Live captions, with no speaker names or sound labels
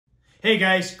Hey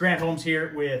guys, Grant Holmes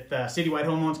here with Citywide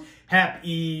Home Loans.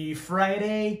 Happy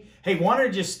Friday. Hey, wanted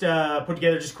to just put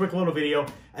together just a quick little video.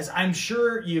 As I'm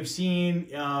sure you've seen,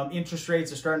 interest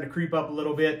rates are starting to creep up a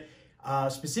little bit,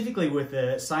 specifically with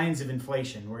the signs of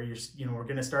inflation, where we're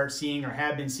going to start seeing or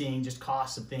have been seeing just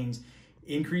costs of things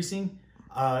increasing.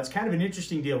 It's kind of an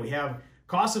interesting deal. We have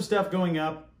costs of stuff going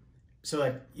up. So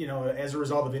that, as a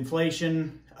result of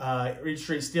inflation, interest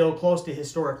rates still close to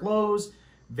historic lows.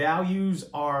 Values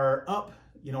are up,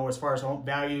 as far as home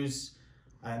values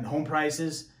and home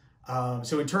prices.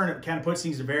 So in turn, it kind of puts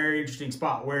things in a very interesting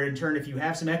spot where in turn, if you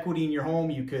have some equity in your home,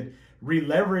 you could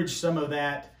re-leverage some of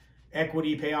that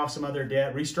equity, pay off some other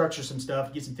debt, restructure some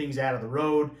stuff, get some things out of the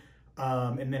road,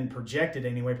 and then projected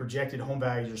home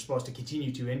values are supposed to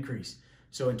continue to increase.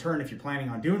 So in turn, if you're planning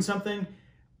on doing something,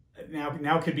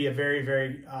 now could be a very,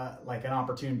 very like an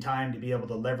opportune time to be able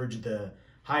to leverage the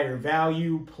higher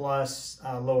value plus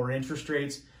lower interest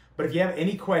rates. But if you have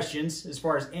any questions as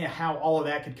far as how all of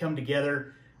that could come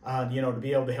together, to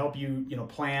be able to help you,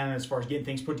 plan as far as getting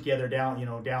things put together down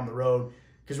the road.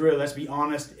 Because really, let's be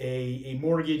honest, a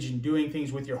mortgage and doing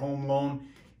things with your home loan,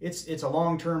 it's a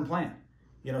long-term plan.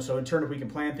 So in turn, if we can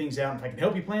plan things out, if I can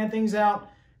help you plan things out,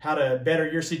 how to better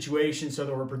your situation so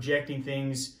that we're projecting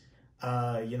things,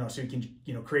 so you can,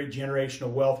 create generational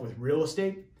wealth with real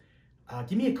estate.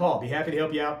 Give me a call. Be happy to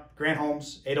help you out. Grant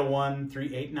Holmes,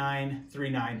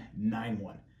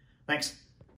 801-389-3991. Thanks.